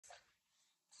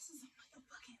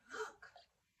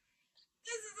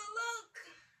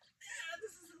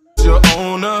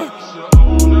own her.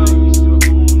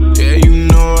 Yeah, you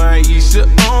know I used to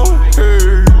own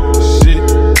her.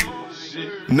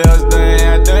 Shit. Nails done,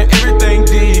 I done everything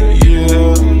did,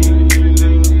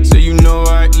 yeah. So you know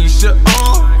I used to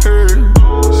own her.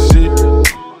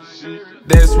 Shit.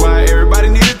 That's why everybody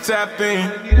need to tap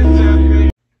in.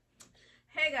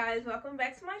 Hey guys, welcome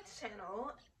back to my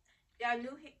channel. Y'all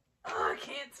new here. Oh, I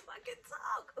can't fucking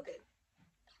talk. Okay.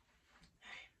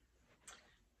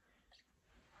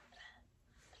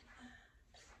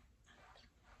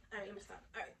 Alright, let me stop.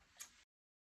 Alright.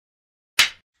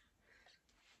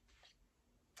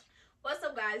 What's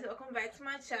up guys? Welcome back to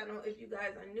my channel. If you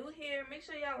guys are new here, make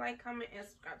sure y'all like, comment, and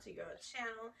subscribe to your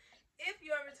channel. If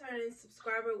you're a returning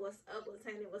subscriber, what's up,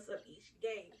 Lieutenant? What's up, each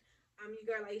gang? I'm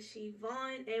your girl, like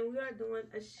Siobhan, and we are doing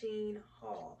a Shein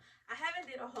haul. I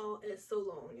haven't did a haul in so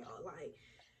long, y'all. Like,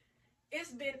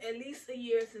 it's been at least a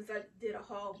year since I did a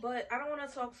haul, but I don't want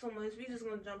to talk so much. We're just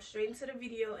going to jump straight into the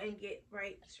video and get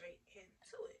right straight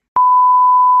into it.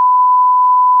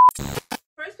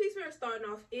 First piece we're starting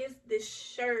off is this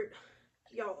shirt,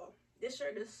 y'all. This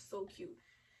shirt is so cute.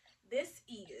 This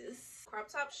is crop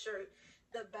top shirt.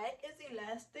 The back is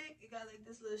elastic. You got like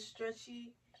this little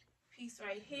stretchy piece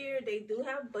right here. They do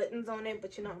have buttons on it,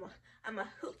 but you know I'm a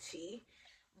hoochie.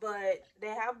 But they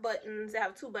have buttons. They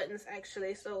have two buttons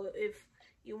actually. So if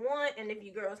you want, and if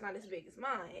your girl's not as big as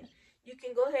mine, you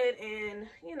can go ahead and,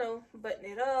 you know, button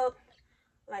it up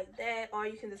like that, or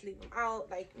you can just leave them out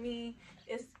like me.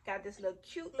 It's got this little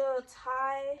cute little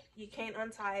tie. You can't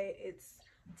untie it. It's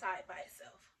tied by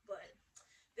itself. But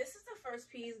this is the first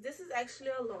piece. This is actually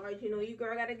a large. You know, you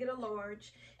girl gotta get a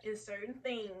large in certain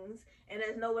things, and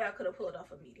there's no way I could have pulled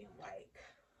off a medium. Like,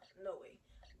 no way.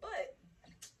 But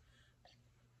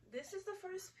this is the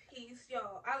first piece,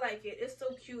 y'all. I like it. It's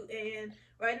so cute. And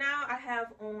right now I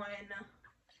have on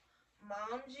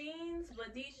mom jeans,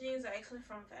 but these jeans are actually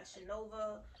from Fashion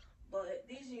Nova. But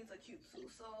these jeans are cute too.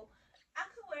 So I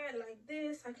can wear it like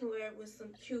this. I can wear it with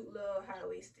some cute little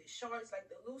high-waisted shorts, like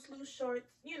the loose shorts,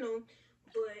 you know.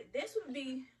 But this would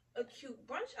be a cute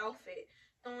brunch outfit.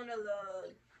 Throwing a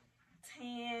little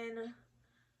tan,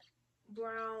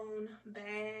 brown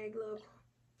bag, little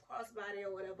crossbody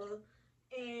or whatever.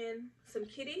 And some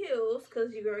kitty heels,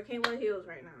 because your girl can't wear heels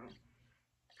right now.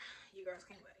 Your girl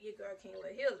can't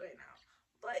wear heels right now.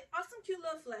 But some cute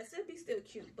little flats. It'd be still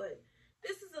cute, but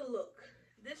this is a look.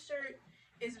 This shirt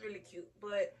is really cute.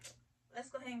 But let's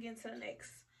go ahead and get into the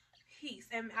next piece.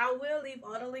 And I will leave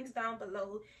all the links down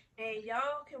below, and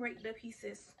y'all can rate the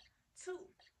pieces too.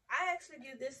 I actually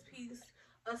give this piece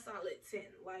a solid 10.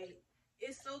 Like,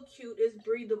 it's so cute. It's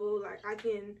breathable. Like, I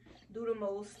can do the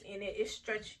most in it. It's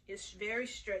stretch. It's very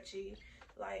stretchy.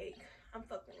 Like, I'm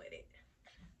fucking with it.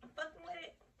 I'm fucking with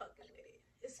it. Fucking with it.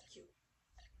 It's cute.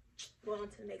 Going on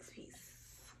to the next piece.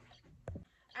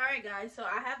 Alright, guys. So,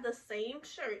 I have the same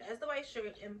shirt as the white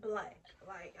shirt in black.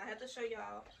 Like, I have to show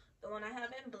y'all the one I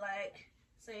have in black.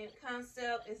 Same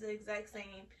concept. It's the exact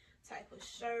same type of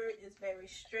shirt. It's very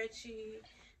stretchy.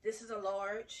 This is a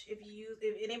large. If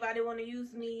anybody want to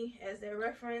use me as their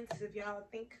reference, if y'all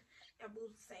think y'all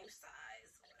boobs the same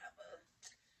size, whatever,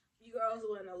 you girls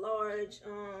wearing a large.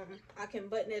 I can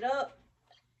button it up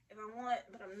if I want,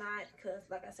 but I'm not, because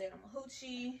like I said, I'm a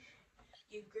hoochie.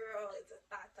 Your girl is a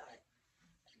thot.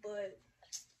 But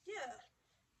yeah,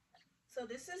 so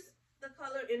this is the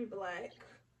color in black,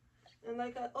 and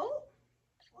like oh,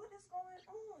 what is going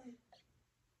on?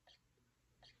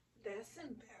 That's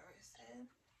embarrassing.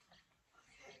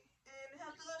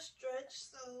 Have a little stretch,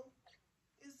 so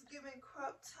it's giving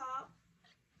crop top.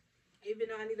 Even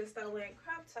though I need to start wearing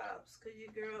crop tops, because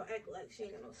your girl act like she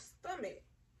ain't got no stomach.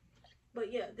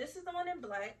 But yeah, this is the one in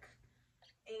black,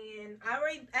 and I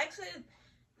actually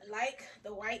like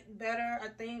the white better, I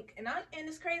think. And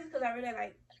it's crazy because I really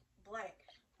like black,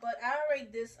 but I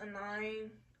rate this a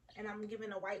 9, and I'm giving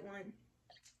the white one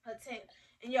a 10.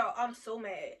 And y'all, I'm so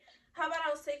mad. How about I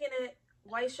was taking it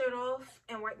white shirt off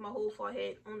and wipe my whole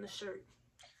forehead on the shirt?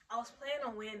 I was planning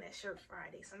on wearing that shirt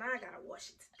Friday, so now I gotta wash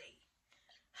it today.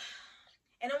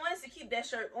 And I wanted to keep that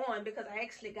shirt on because I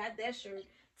actually got that shirt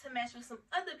to match with some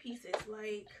other pieces.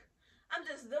 Like, I'm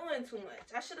just doing too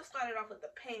much. I should have started off with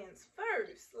the pants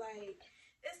first. Like,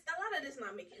 it's a lot of this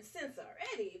not making sense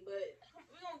already, but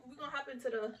we're gonna hop into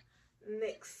the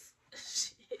next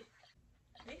shit.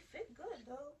 They fit good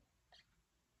though.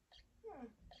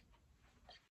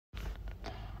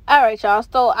 Alright, y'all,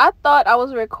 so I thought I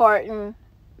was recording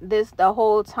this the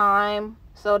whole time,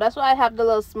 so that's why I have the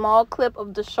little small clip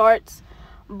of the shorts.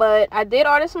 But I did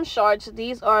order some shorts.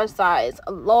 These are a size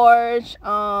large,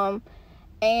 and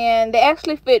they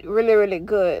actually fit really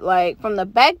good. Like, from the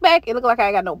back it looked like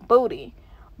I got no booty,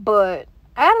 but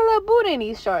I had a little booty in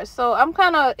these shorts, so I'm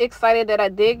kind of excited that I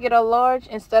did get a large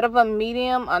instead of a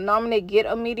medium. I normally get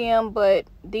a medium, but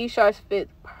these shorts fit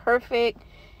perfect,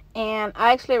 and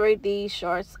I actually rate these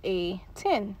shorts a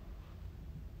 10.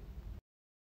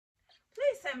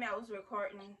 Please tell me I was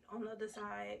recording on the other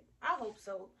side. I hope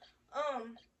so.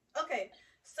 Okay,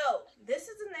 so this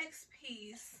is the next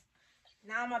piece.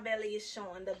 Now my belly is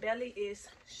showing. The belly is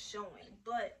showing,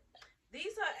 but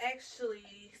these are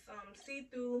actually some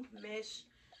see-through mesh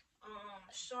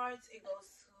shorts. It goes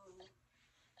to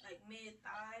like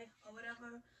mid-thigh or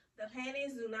whatever. The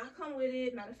panties do not come with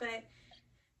it. Matter of fact,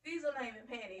 these are not even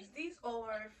panties. These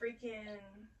are freaking,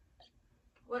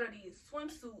 what are these?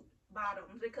 Swimsuit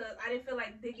bottoms, because I didn't feel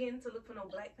like digging to look for no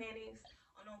black panties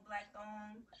or no black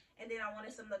thong. And then I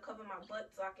wanted something to cover my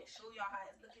butt so I can show y'all how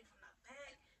it's looking from the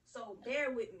back. So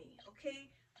bear with me,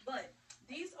 okay? But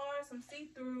these are some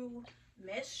see-through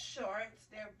mesh shorts.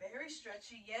 They're very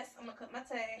stretchy. Yes, I'm gonna cut my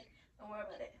tag. Don't worry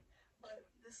about that. But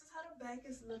this is how the back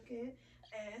is looking.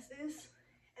 Ass is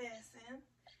assing.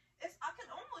 I can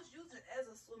almost use it as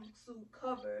a swimsuit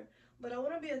cover, but I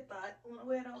want to be a thought. I want to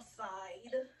wear it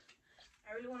outside.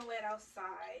 I really want to wear it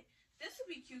outside. This would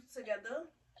be cute together,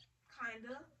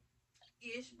 kinda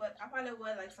ish, but I probably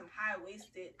wear like some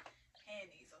high-waisted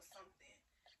panties or something,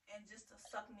 and just to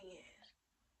suck me in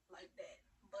like that.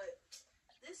 But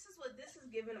this is what this is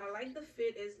giving. I like the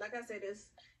fit. Is like I said, it's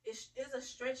a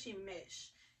stretchy mesh,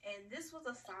 and this was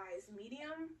a size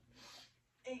medium,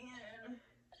 and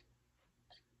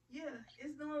yeah,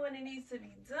 it's doing what it needs to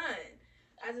be done.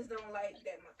 I just don't like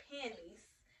that my panties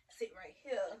sit right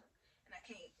here and I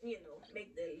can't,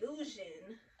 make the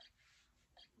illusion.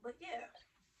 But yeah,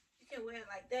 you can wear it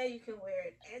like that. You can wear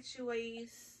it at your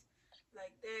waist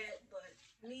like that. But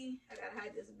me, I gotta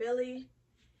hide this belly.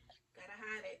 Gotta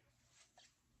hide it.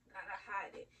 Gotta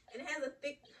hide it. And it has a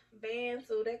thick band,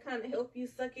 so that kind of help you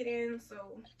suck it in.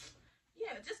 So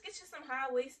yeah, just get you some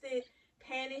high-waisted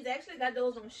panties. I actually got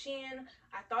those on Shein.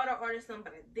 I thought I ordered some,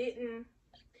 but I didn't.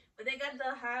 But they got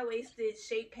the high-waisted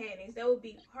shape panties. That would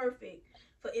be perfect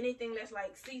for anything that's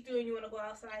like see-through and you want to go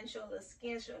outside and show the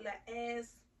skin, show the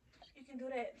ass. You can do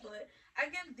that. But I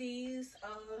give these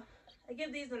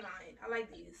a 9. I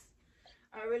like these.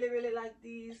 I really, really like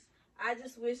these. I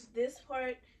just wish this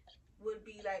part would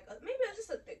be like maybe it's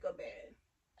just a thicker band.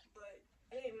 But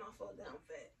it ain't my fault that I'm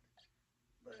fat.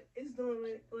 But it's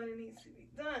doing what it needs to be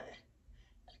done.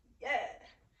 Yeah.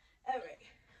 All right.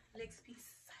 Next piece.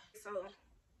 So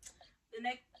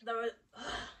I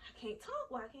can't talk.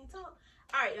 Why I can't talk?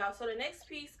 All right, y'all. So the next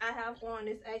piece I have on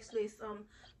is actually some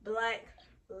black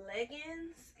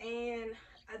leggings, and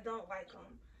I don't like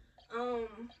them.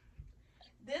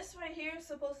 This right here is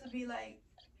supposed to be like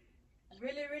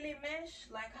really, really mesh,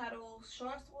 like how those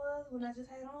shorts was when I just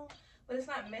had on, but it's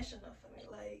not mesh enough for me.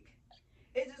 Like,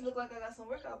 it just looked like I got some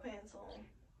workout pants on.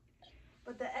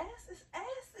 But the ass is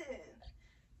assing.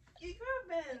 You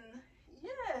been,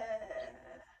 yeah.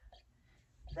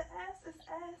 The ass is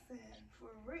assing for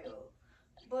real.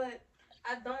 But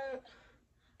I don't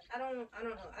know.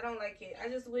 I don't like it. I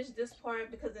just wish this part,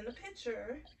 because in the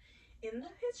picture,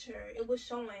 it was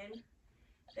showing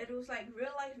that it was like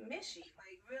real life meshy,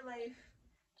 like real life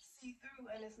see-through,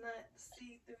 and it's not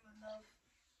see-through enough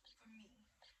for me.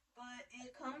 But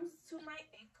it comes to my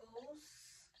ankles.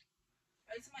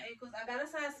 Right to my ankles. I got a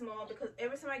size small because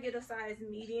every time I get a size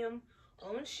medium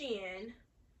on Shein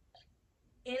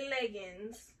in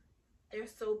leggings, they're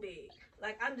so big.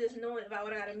 Like, I'm just knowing if I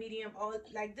would have got a medium, all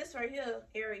like this right here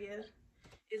area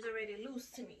is already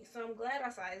loose to me. So I'm glad I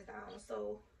sized down.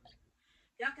 So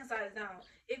y'all can size down.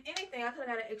 If anything, I could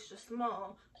have got an extra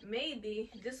small. Maybe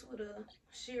this would have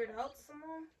sheared out some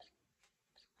more.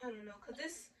 I don't know, cause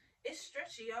it's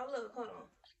stretchy, y'all. Look, hold on.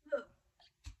 Look.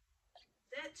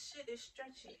 That shit is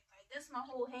stretchy. Like, this my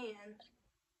whole hand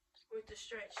with the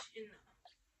stretch in there.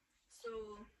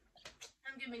 So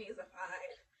I'm giving these a 5.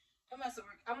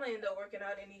 I'm gonna end up working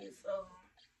out in these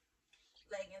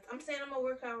leggings. I'm saying I'm gonna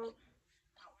work out.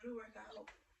 I wanna work out.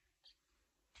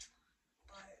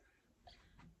 But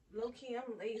low key,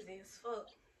 I'm lazy as fuck.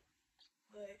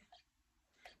 But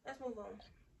let's move on.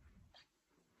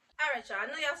 Alright, y'all. I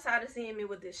know y'all tired of seeing me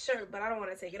with this shirt, but I don't want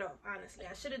to take it off, honestly.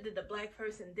 I should have did the black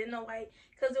first and then the white,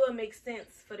 because it would make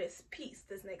sense for this piece.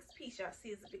 This next piece, y'all see,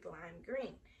 is a big lime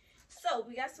green. So,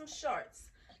 we got some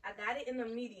shorts. I got it in the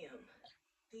medium.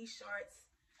 These shorts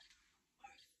are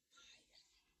fire.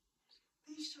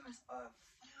 These shorts are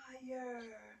fire.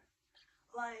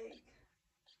 Like,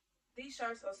 these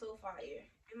shorts are so fire.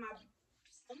 And my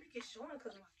stomach is showing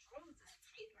because my drawers is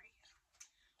tight right now.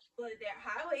 But they're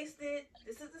high-waisted.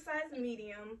 This is the size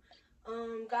medium.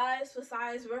 Guys, for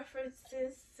size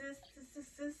references,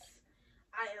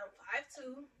 I am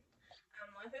 5'2".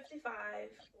 I'm 155,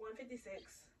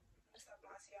 156. Stop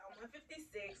lying, y'all. I'm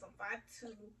 156. I'm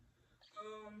 5'2".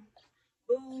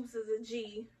 Boobs is a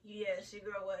G. Yes, your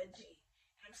girl was a G.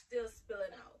 And I'm still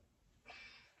spilling out.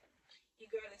 Your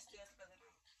girl is still spilling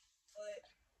out. But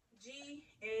G,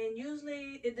 and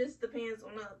usually it just depends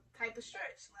on the type of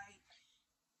stretch. Like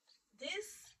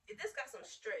this got some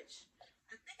stretch.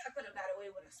 I think I could have got away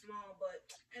with a small, but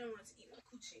I don't want to eat my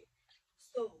coochie.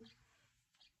 So,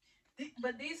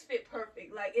 but these fit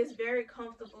perfect. Like it's very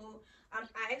comfortable. I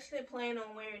actually plan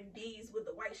on wearing these with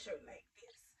the white shirt like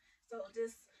this. So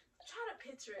just try to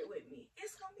picture it with me.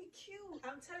 It's gonna be cute.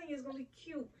 I'm telling you, it's gonna be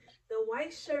cute. The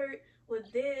white shirt with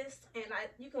this, and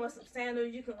you can wear some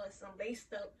sandals. You can wear some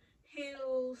laced up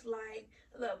heels, like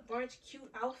a little brunch cute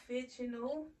outfit, you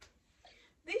know.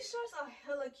 These shorts are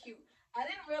hella cute. I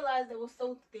didn't realize they were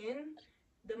so thin.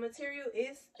 The material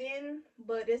is thin,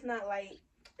 but it's not like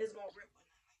it's gonna rip or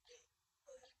nothing like that.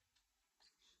 But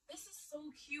this is so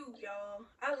cute, y'all.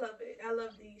 I love it. I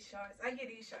love these shorts. I get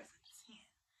these shorts a 10.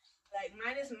 Like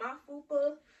minus my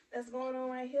fupa that's going on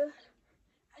right here.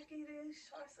 I get these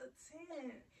shorts a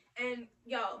 10. And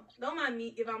y'all, don't mind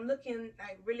me if I'm looking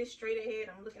like really straight ahead.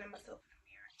 I'm looking at myself in the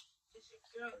mirror. This your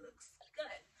girl looks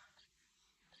good.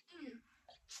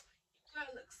 Girl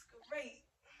looks great.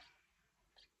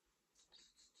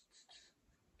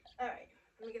 Alright,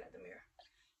 let me get out the mirror.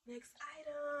 Next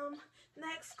item.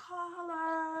 Next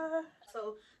color.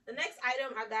 So the next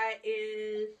item I got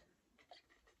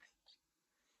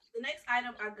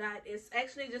is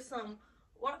actually just some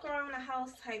walk around the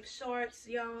house type shorts,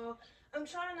 y'all. I'm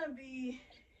trying to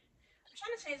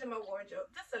change my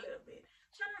wardrobe just a little bit.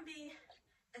 I'm trying to be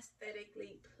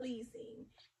aesthetically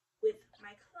pleasing with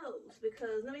my clothes,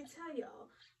 because let me tell y'all,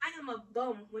 I am a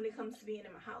bum when it comes to being in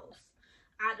my house.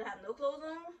 I either have no clothes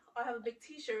on or I have a big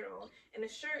t-shirt on, and the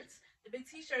big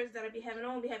t-shirts that I be having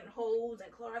holes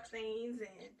and Clorox stains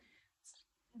and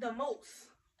the most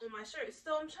on my shirts.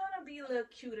 So I'm trying to be a little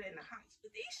cuter in the house,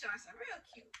 but these shorts are real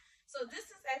cute. So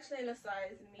this is actually in a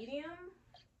size medium.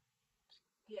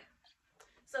 Yeah,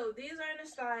 so these are in a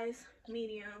size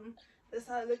medium. That's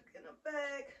how I look in the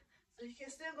back. So you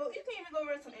can still go, you can even go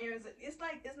run some errands. It's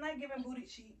not giving booty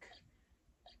cheek.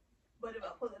 But if I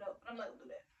pull it up, I'm not gonna do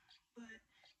that. But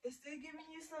it's still giving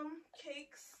you some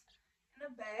cakes in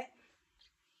the back.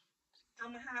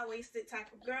 I'm a high-waisted type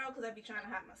of girl because I be trying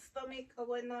to hide my stomach or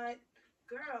whatnot.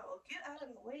 Girl, get out of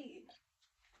the way.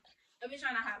 I be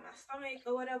trying to hide my stomach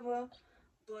or whatever.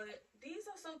 But these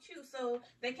are so cute. So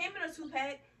they came in a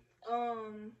 2-pack.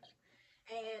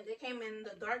 And it came in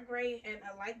the dark gray and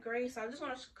a light gray. So I just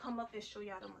want to come up and show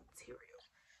y'all the material.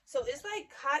 So it's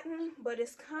like cotton, but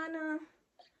it's kind of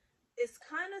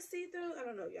see-through. I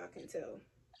don't know if y'all can tell.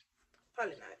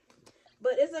 Probably not.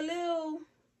 But it's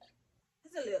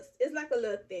like a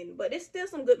little thin, but it's still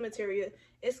some good material.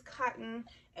 It's cotton,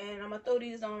 and I'm gonna throw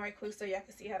these on right quick so y'all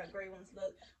can see how the gray ones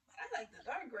look. But I like the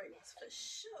dark gray ones for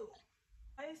sure.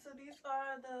 Okay, so these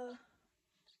are the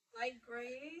light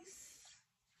grays.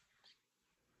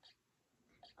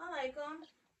 I like them.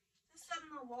 It's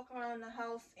something to walk around the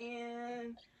house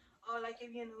in, or like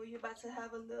if you know you're about to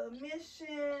have a little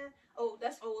mission. Oh,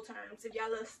 that's old terms. If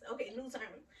y'all okay, new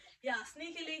term. Y'all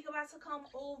sneaky leak about to come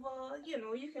over. You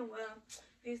know, you can wear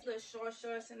these little short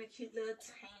shorts and a cute little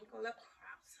tank or a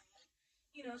crop top.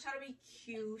 You know, try to be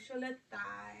cute, show a little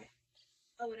thigh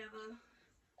or whatever.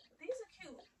 But these are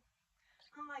cute.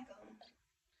 I like them.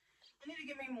 I need to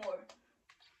get me more,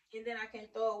 and then I can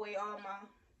throw away all my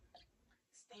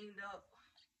stained up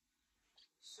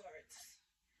shorts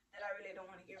that I really don't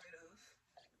want to get rid of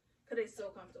because they're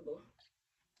so comfortable.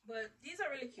 But these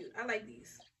are really cute. I like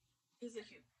these. These are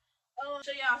cute.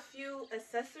 Show y'all a few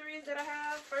accessories that I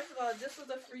have. First of all, this was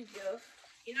a free gift.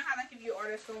 You know how like if you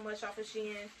order so much off of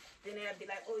Shein, then they'll be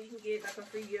like, oh, you can get like a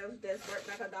free gift that's worth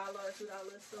like $1 or $2.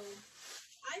 So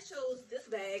I chose this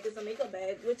bag. It's a makeup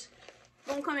bag, which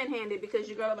won't come in handy because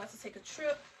your girl about to take a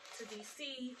trip to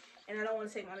DC and I don't want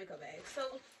to take my makeup bag.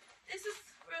 So this is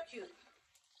real cute.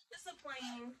 It's a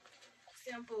plain,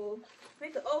 simple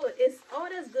makeup. Oh,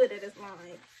 that's good that it's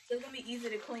lined. So it's gonna be easy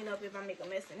to clean up if I make a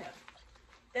mess in here.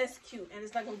 That's cute, and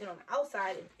it's not gonna get on the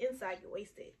outside and inside get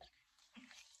wasted.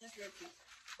 That's real cute.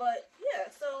 But yeah,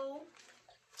 so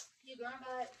your girl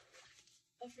got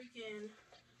a freaking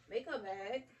makeup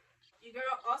bag. Your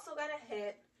girl also got a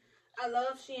hat. I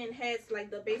love Shein hats,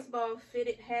 like the baseball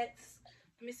fitted hats.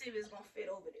 Let me see if it's gonna fit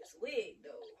over this wig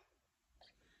though.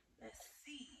 Let's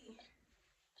see.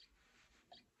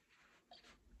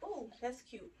 Oh, that's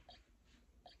cute.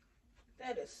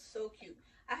 That is so cute.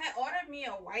 I had ordered me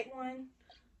a white one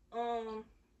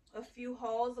a few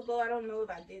hauls ago. I don't know if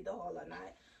I did the haul or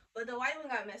not, but the white one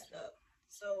got messed up.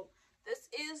 So this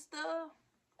is the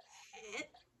hat.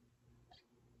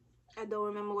 I don't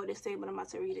remember what it said, but I'm about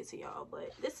to read it to y'all.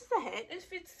 But this is a hat. This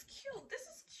fits cute. This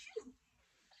is cute.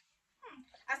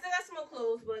 I still got some more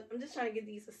clothes, but I'm just trying to get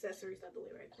these accessories out the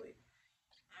way right quick.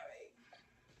 All right.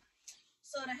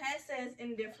 So the hat says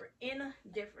indifferent.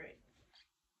 Indifferent.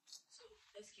 So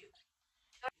that's cute.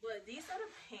 But these are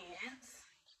the pants.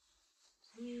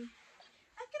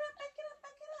 Back it up, back it up,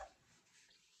 back it up.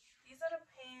 These are the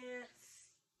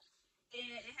pants.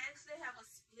 And it actually have a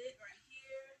split right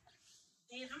here.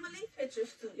 And I'm gonna leave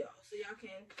pictures to y'all so y'all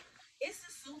can. It's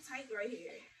just so tight right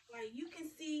here. Like you can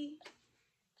see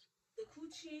the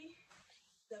coochie,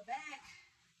 the back,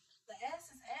 the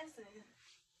ass is assing.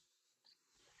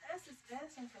 Ass is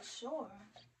assing for sure.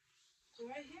 So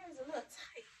right here is a little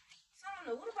tight. So I don't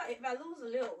know. What about if I lose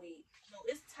a little weight? No,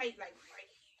 it's tight like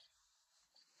right here.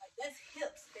 Like that's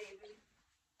hips, baby.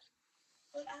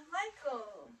 But I like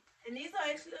them. And these are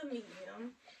actually a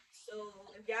medium.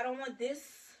 So if y'all don't want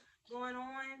this going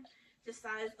on, just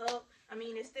size up. I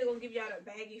mean, it's still gonna give y'all the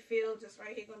baggy feel. Just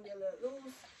right here gonna be a little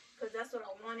loose, because that's what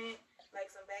I wanted, like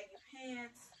some baggy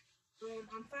pants.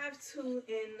 I'm 5'2",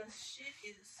 and the shit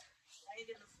is right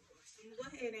in the floor. So I'm gonna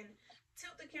go ahead and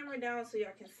tilt the camera down so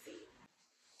y'all can see.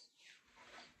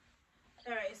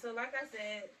 All right, so like I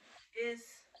said, it's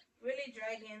really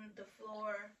dragging the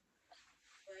floor.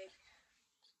 Like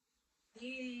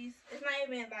these, it's not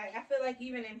even like, I feel like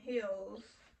even in heels,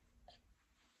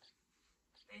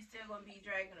 they still gonna be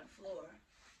dragging the floor.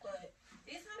 But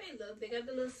these how they look. They got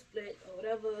the little split or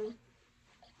whatever.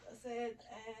 I said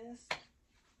ass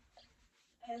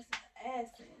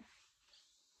in.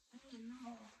 I don't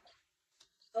know.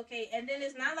 Okay, and then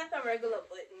it's not like a regular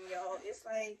button, y'all. It's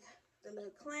like the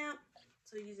little clamp.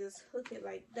 So you just hook it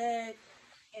like that.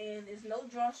 And there's no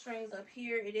drawstrings up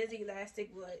here. It is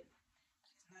elastic, but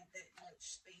it's not that much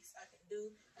space I can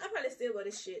do. I probably still wear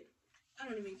this shit. I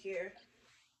don't even care.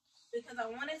 Because I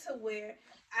wanted to wear,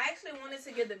 I actually wanted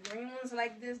to get the green ones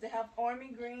like this. They have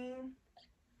army green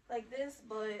like this,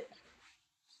 but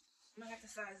I'm gonna have to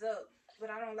size up. But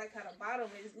I don't like how the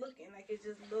bottom is looking. Like it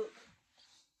just look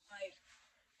like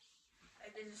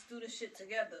they just threw the shit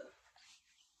together.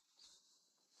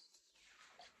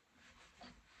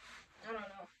 I don't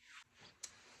know.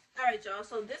 Alright, y'all.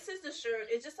 So this is the shirt.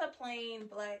 It's just a plain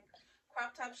black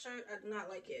crop top shirt. I do not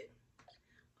like it.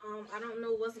 I don't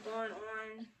know what's going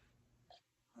on.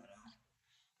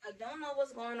 I don't know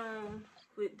what's going on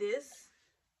with this.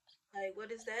 Like,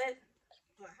 what is that?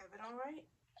 Do I have it on right?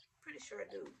 Pretty sure I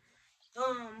do.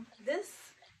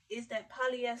 This is that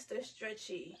polyester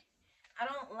stretchy. I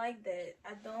don't like that.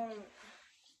 I don't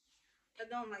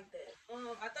like that.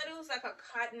 I thought it was like a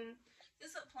cotton.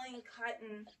 This is a plain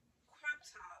cotton crop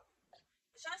top.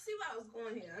 But y'all see where I was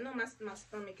going here. I know my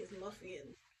stomach is muffy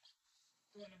and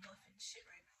doing the muffin shit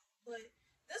right now. But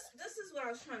this is what I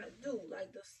was trying to do.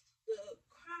 Like the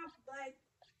crop black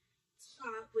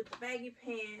top with the baggy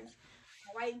pants,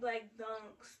 white black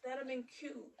dunks. That'd have been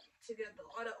cute together.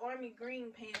 Or the army green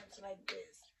pants like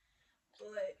this.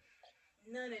 But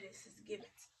none of this is given.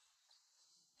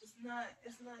 It's not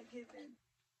given.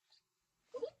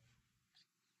 Ooh.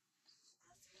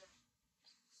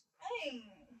 Dang.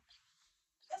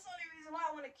 That's the only reason why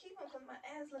I want to keep them, because my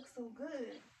ass looks so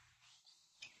good.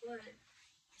 But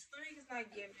the stomach is not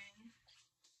given.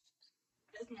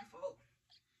 That's my fault.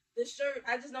 The shirt,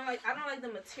 I don't like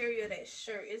the material of that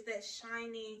shirt. It's that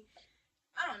shiny.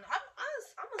 I don't know.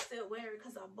 I'm gonna still wear it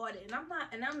because I bought it, and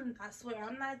I swear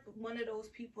I'm not one of those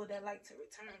people that like to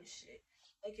return shit.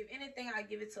 Like if anything, I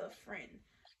give it to a friend.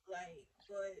 Like,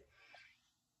 but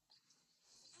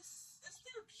it's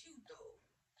still cute though.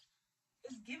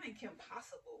 It's giving Kim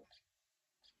Possible.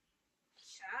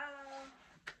 Ciao.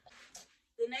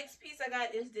 The next piece I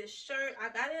got is this shirt. I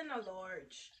got it in a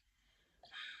large.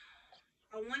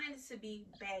 I wanted it to be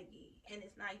baggy, and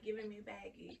it's not giving me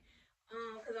baggy.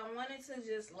 Because I wanted to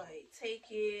just like take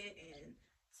it and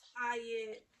tie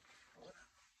it.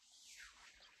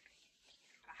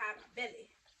 I hide my belly.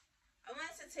 I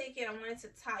wanted to take it, I wanted to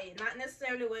tie it. Not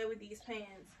necessarily wear it with these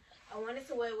pants. I wanted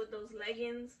to wear it with those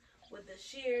leggings with the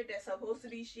sheer that's supposed to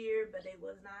be sheer, but they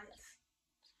was not.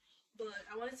 But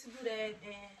I wanted to do that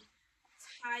and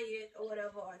tie it or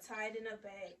whatever, or tie it in the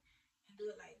back and do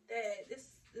it like that. This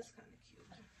kind of cute.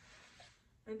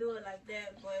 And do it like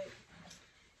that, but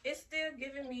it's still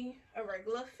giving me a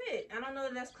regular fit. I don't know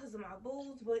if that's because of my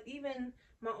boobs, but even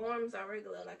my arms are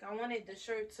regular. Like I wanted the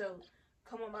shirt to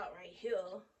come about right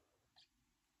here.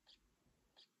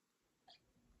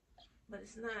 but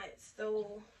it's not.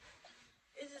 So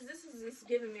it's just, this is just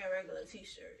giving me a regular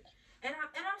t-shirt. And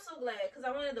I'm so glad, because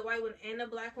I wanted the white one and the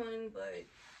black one, but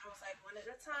I was like, one at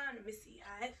a time. Let me see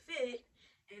how it fit,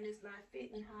 and it's not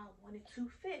fitting how I wanted to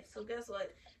fit. So guess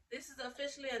what? This is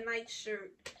officially a night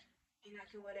shirt, and I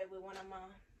can wear that with one of my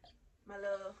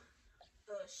little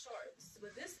shorts.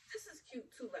 But this is cute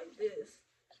too, like this.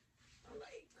 I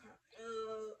like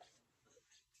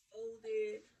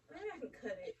folded. Maybe I can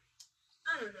cut it.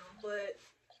 I don't know, but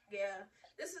yeah,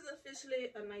 this is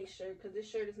officially a nice shirt because this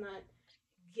shirt is not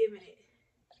giving it.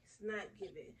 It's not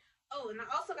giving. Oh, and I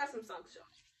also got some socks, y'all.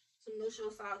 Some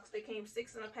no-show socks. They came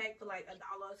 6 in a pack for like $1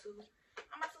 or $2.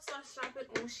 I'm about to start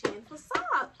shopping on Shein for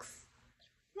socks.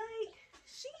 Like,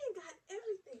 Shein got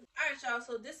everything. All right, y'all.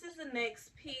 So this is the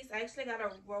next piece. I actually got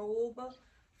a robe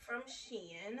from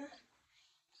Shein.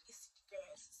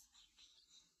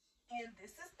 And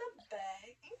this is the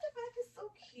bag. Ain't the bag is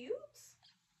so cute?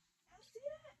 Y'all see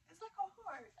that? It's like a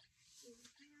heart. Can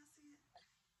y'all see it?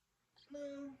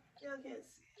 No, y'all can't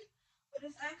see it. But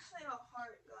it's actually a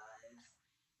heart, guys.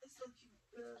 It's so cute.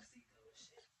 See-through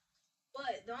shit.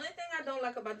 But the only thing I don't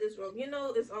like about this robe, you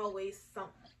know, it's always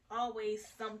something. Always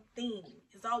something.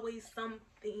 It's always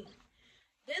something.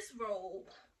 This robe,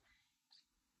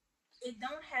 it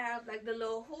don't have like the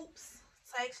little hoops.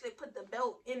 I actually put the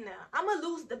belt in there. I'ma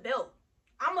lose the belt.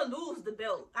 I'ma lose the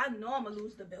belt. I know I'ma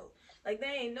lose the belt. Like,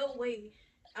 there ain't no way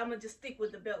I'ma just stick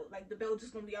with the belt. Like, the belt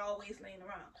just gonna be always laying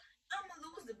around. I'ma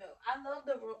lose the belt. I love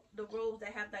the robes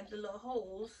that have like the little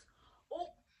holes.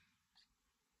 Oh,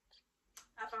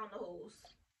 I found the holes.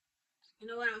 You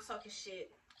know what? I was talking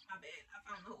shit. My bad. I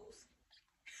found the holes.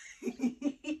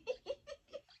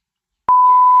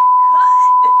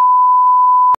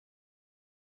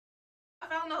 I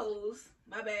found the holes.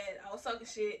 My bad. I was talking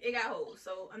shit. It got holes,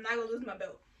 so I'm not gonna lose my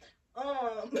belt.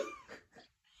 I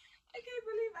can't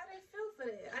believe I didn't feel for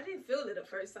that. I didn't feel it the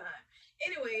first time.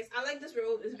 Anyways, I like this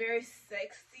robe. It's very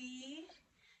sexy.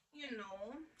 You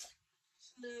know,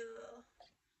 little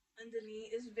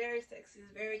underneath. It's very sexy.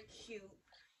 It's very cute.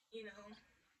 You know,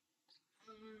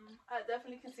 I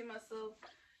definitely can see myself.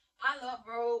 I love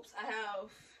robes. I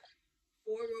have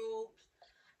 4 robes.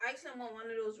 I actually want one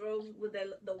of those robes with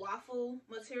the waffle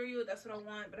material. That's what I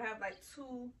want. But I have like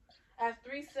 2. I have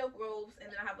 3 silk robes,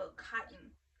 and then I have a cotton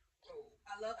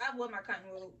robe. I wear my cotton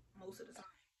robe most of the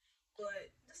time. But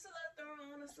just to let throw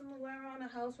on or something to wear around the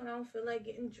house when I don't feel like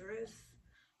getting dressed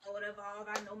or whatever.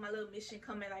 I know my little mission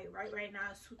coming like right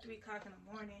now. It's 2-3 o'clock in the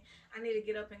morning. I need to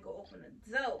get up and go open the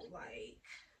door. Like,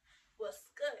 what's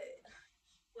good?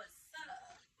 What's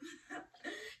up?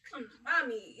 Come to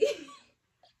mommy.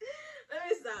 Let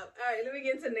me stop. Alright, let me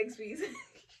get into the next piece.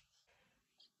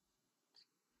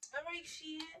 Alright,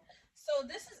 Shein. So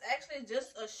this is actually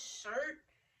just a shirt,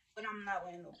 but I'm not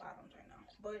wearing no bottoms right now.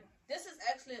 But this is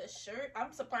actually a shirt.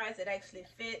 I'm surprised it actually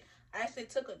fit. I actually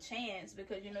took a chance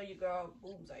because, you know, your girl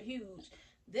boobs are huge.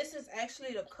 This is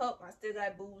actually the cup. I still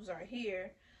got boobs right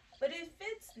here. But it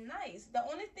fits nice. The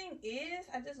only thing is,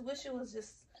 I just wish it was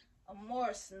just a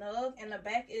more snug. And the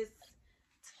back is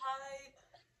tight.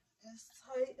 As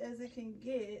tight as it can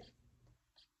get.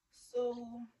 So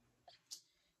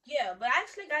yeah, but I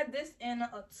actually got this in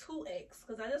a 2X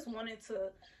because I just wanted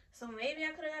to. So maybe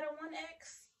I could have got a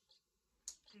 1X.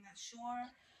 I'm not sure,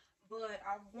 but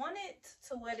I wanted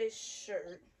to wear this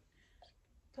shirt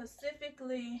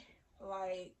specifically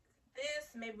like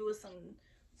this, maybe with some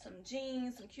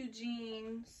jeans, some cute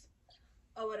jeans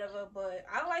or whatever. But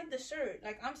I like the shirt.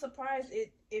 Like, I'm surprised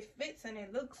it fits and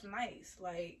it looks nice.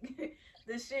 Like,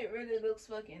 this shit really looks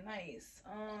fucking nice.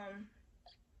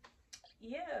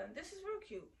 Yeah, this is real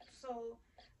cute. So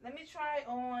let me try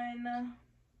on.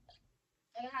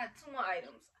 I had 2 more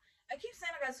items. I keep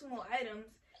saying I got 2 more items,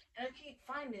 and I keep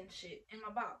finding shit in my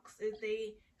box.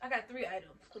 I got 3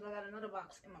 items because I got another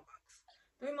box in my box.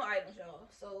 3 more items, y'all.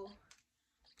 So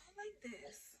I like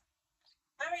this.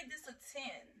 I rate this a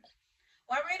 10.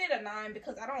 Well, I rated a 9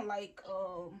 because I don't like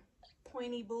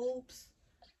pointy boobs.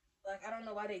 Like, I don't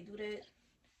know why they do that.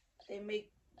 They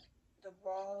make the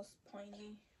bras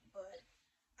pointy, but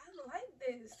I like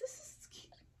this. This is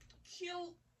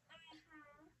cute.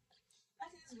 I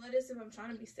can just wear this if I'm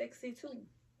trying to be sexy too.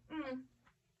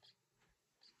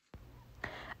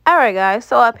 Alright guys,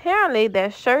 so apparently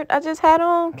that shirt I just had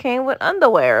on came with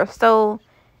underwear. So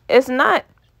it's not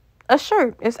a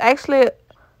shirt. It's actually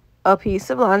a piece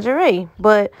of lingerie.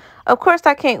 But of course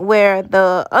I can't wear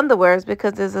the underwears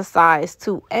because it's a size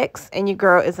 2X and your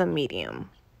girl is a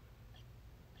medium.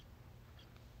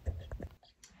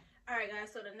 Alright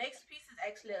guys, so the next piece is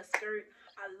actually a skirt.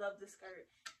 I love this skirt.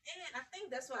 And I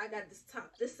think that's why I got this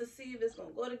top. Just to see if it's going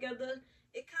to go together.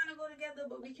 it kind of go together,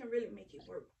 but we can really make it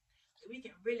work. We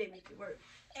can really make it work.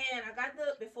 And I got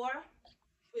the, before I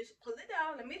pull it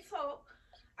down, let me talk.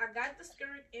 I got the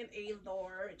skirt in a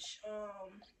large.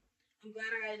 I'm glad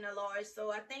I got in a large.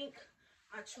 So I think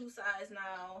my true size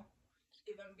now,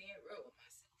 if I'm being real with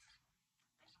myself,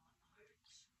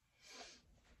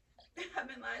 I've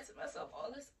been lying to myself all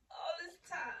this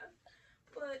time.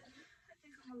 But I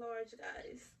think I'm a large,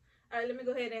 guys. Alright, let me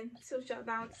go ahead and tilt y'all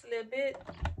down just a little bit.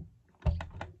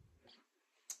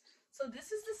 So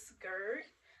this is the skirt.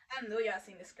 I know y'all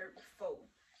seen the skirt before.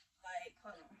 Like,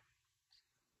 hold on.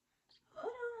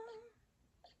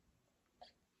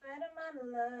 Right on my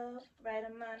love, right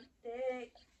on my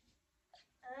dick.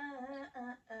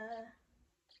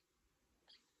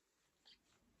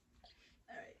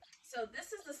 Alright. So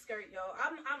this is the skirt, y'all.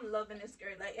 I'm loving this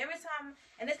skirt. Like every time,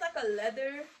 and it's like a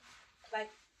leather,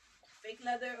 like fake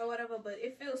leather or whatever, but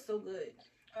it feels so good.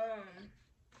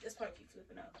 This part keeps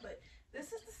flipping up, but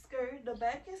this is the skirt. The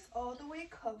back is all the way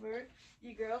covered.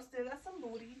 Your girl still got some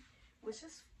booty, which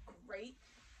is great.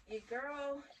 Your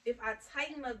girl, if I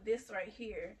tighten up this right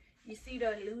here, you see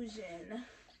the illusion.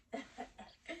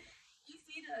 You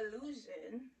see the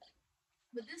illusion.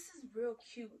 But this is real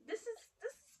cute. This is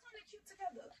kind of cute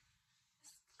together.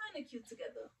 It's kind of cute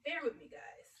together. Bear with me,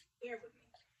 guys. Bear with me.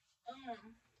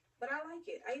 But I like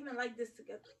it. I even like this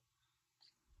together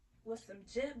with some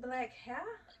jet black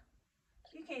hair.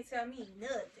 You can't tell me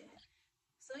nothing.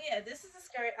 So yeah, this is the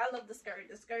skirt. I love the skirt.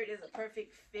 The skirt is a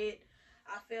perfect fit.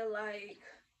 I feel like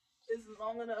it's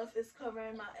long enough. It's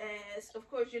covering my ass. Of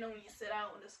course, you know when you sit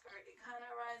out on the skirt, it kind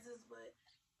of rises, but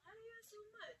not so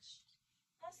much.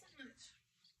 Not so much.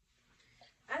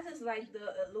 I just like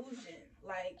the illusion.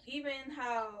 Like even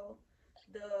how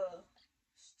the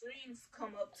strings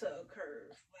come up to a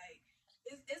curve. Like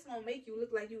it's gonna make you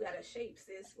look like you got a shape,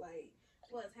 sis. Like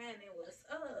what's happening? What's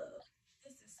up?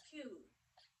 This is cute.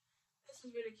 This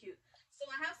is really cute. So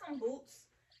I have some boots.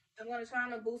 I'm gonna try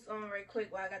on the boots on right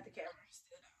quick while I got the camera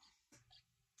still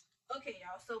down. Okay,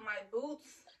 y'all. So my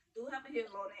boots do have a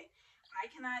heel on it. I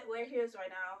cannot wear heels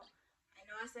right now. I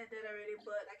know I said that already,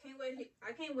 but I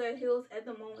can't wear heels at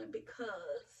the moment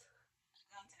because I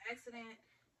got into an accident.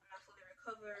 I'm not fully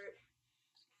recovered.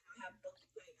 I have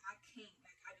like I can't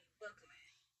like I be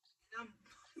buckling, and I'm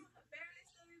barely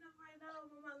standing up right now,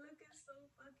 but my look is so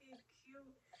fucking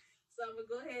cute. So I'm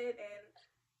gonna go ahead and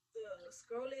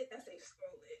scroll it. I say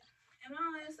scroll it. And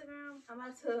on Instagram, I'm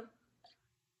about to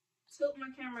tilt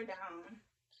my camera down.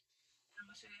 And I'm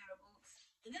gonna show you how to boots.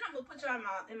 And then I'm gonna put y'all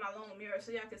in my long mirror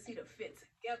so y'all can see the fit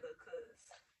together.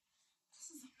 Cause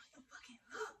this is a motherfucking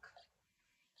look.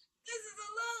 This is a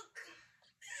look.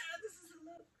 Yeah, this is a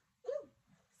look. Ooh.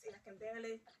 See, I can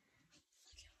barely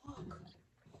walk.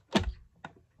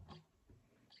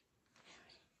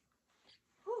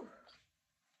 Whew.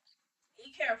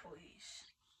 Be careful, Ish.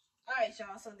 Alright,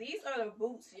 y'all. So these are the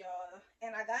boots, y'all.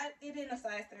 And I got it in a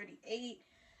size 38.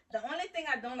 The only thing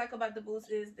I don't like about the boots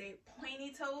is they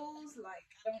pointy toes. Like,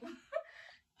 I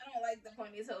don't like the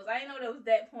pointy toes. I didn't know it was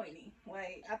that pointy.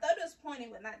 Like, I thought it was pointy,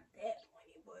 but not that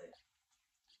pointy. But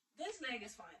this leg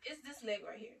is fine. It's this leg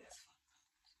right here that's fine.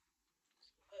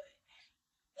 But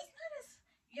it's not as...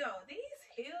 Yo, these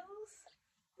heels...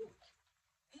 Ooh,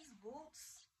 these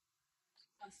boots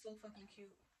are so fucking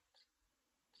cute.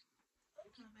 Oh,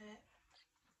 my bad.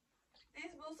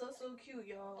 These boots are so cute,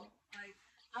 y'all. Like,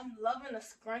 I'm loving the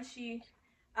scrunchie.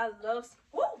 I love...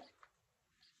 Woo!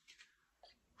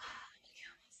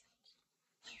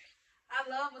 I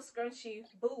love a scrunchie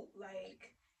boot.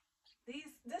 Like,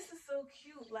 this is so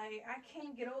cute. Like, I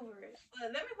can't get over it.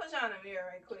 But let me put y'all in the mirror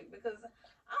right quick because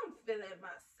I'm feeling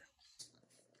myself.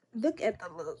 Look at the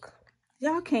look.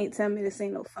 Y'all can't tell me this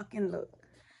ain't no fucking look.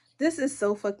 This is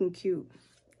so fucking cute.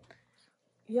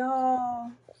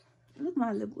 Y'all, look at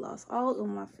my lip gloss all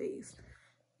on my face.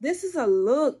 This is a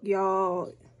look,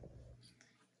 y'all.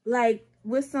 Like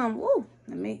with some, woo.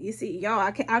 I mean, you see, y'all.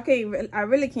 I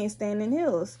really can't stand in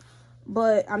heels,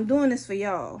 but I'm doing this for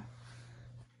y'all.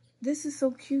 This is so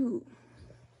cute,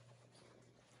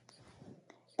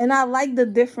 and I like the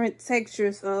different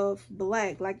textures of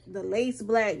black, like the lace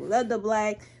black, leather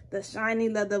black, the shiny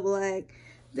leather black.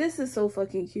 This is so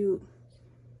fucking cute.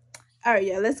 All right,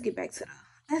 y'all. Let's get back to it.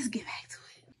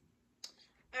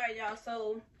 All right, y'all.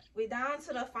 So we're down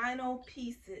to the final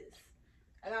pieces.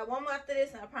 I got one more after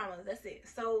this, and I promise that's it.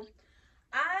 So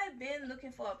I've been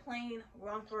looking for a plain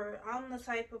romper. I'm the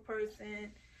type of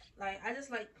person, like, I just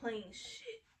like plain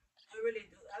shit. I really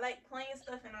do. I like plain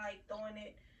stuff, and I like throwing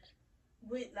it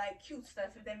with like cute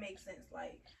stuff, if that makes sense.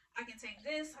 Like, I can take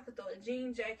this, I could throw a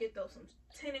jean jacket, throw some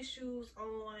tennis shoes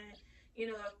on, you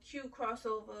know, a cute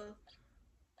crossover.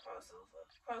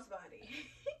 crossbody.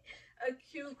 A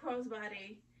cute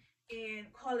crossbody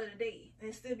and call it a day.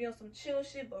 And still be on some chill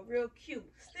shit, but real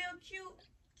cute. Still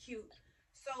cute.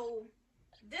 So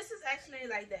this is actually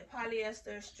like that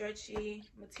polyester stretchy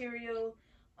material.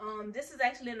 This is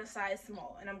actually in a size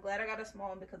small, and I'm glad I got a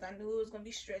small because I knew it was gonna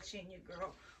be stretchy and your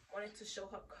girl wanted to show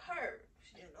her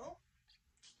curves, you know.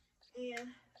 And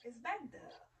it's back there.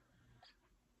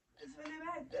 It's really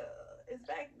back there. It's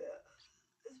back there.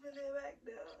 It's really back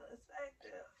there. It's back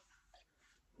there.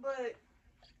 But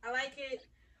I like it.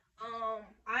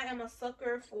 I am a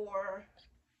sucker for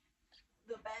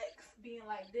the backs being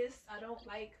like this. I don't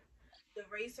like the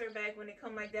racer back when it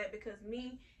come like that because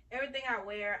me, everything that I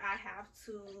wear, I have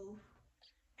to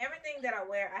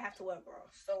wear bra.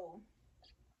 So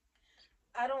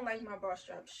I don't like my bra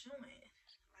straps showing.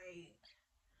 Like,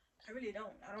 I really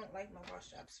don't. I don't like my bra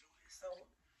straps showing. So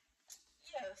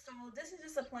yeah, so this is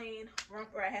just a plain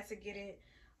romper. I had to get it.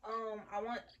 I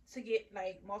want to get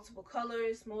like multiple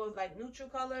colors, more of like neutral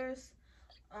colors.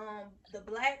 The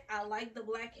black, I like the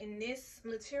black in this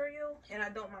material, and I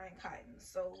don't mind cotton.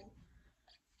 So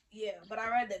yeah, but I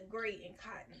rather gray and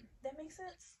cotton. That makes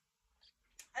sense?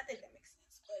 I think that makes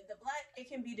sense. But the black, it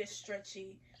can be this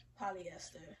stretchy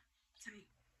polyester type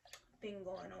thing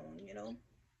going on, you know?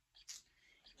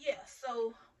 Yeah,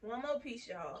 so one more piece,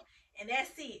 y'all. And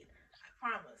that's it. I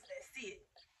promise. That's it.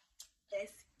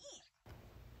 That's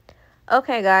it.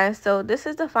 Okay, guys, so this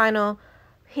is the final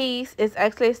piece. It's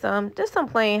actually just some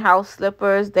plain house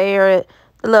slippers. They are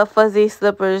the little fuzzy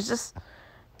slippers, just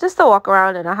to walk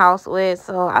around in the house with.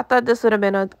 So I thought this would have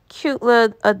been a cute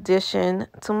little addition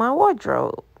to my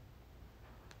wardrobe.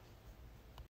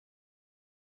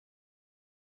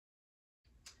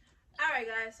 Alright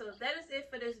guys, so that is it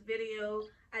for this video.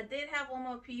 I did have one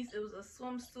more piece. It was a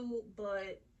swimsuit,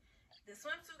 but the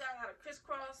swimsuit got a lot of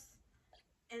crisscross,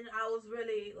 and I was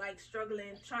really like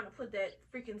struggling trying to put that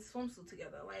freaking swimsuit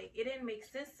together. Like, it didn't make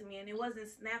sense to me, and it wasn't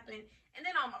snapping, and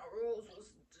then all my rolls was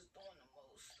just doing the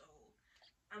most. So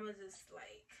I'ma just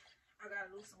like, I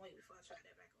gotta lose some weight before I try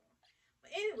that back on.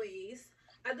 But anyways,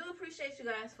 I do appreciate you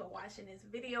guys for watching this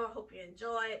video. I hope you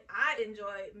enjoyed. I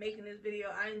enjoyed making this video.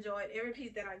 I enjoyed every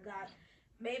piece that I got,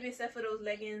 maybe except for those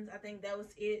leggings. I think that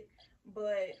was it.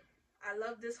 But I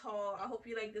love this haul. I hope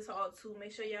you like this haul too.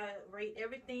 Make sure y'all rate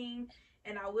everything,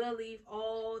 and I will leave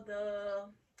all the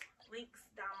links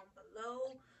down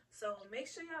below. So make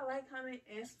sure y'all like, comment,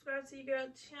 and subscribe to your girl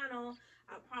channel.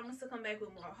 I promise to come back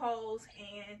with more hauls,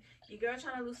 and your girl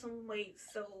trying to lose some weight,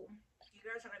 so your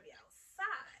girl trying to be outside.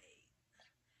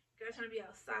 Girl trying to be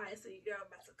outside, so your girl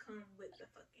about to come with the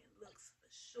fucking looks for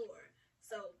sure.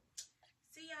 So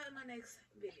see y'all in my next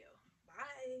video.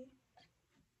 Bye.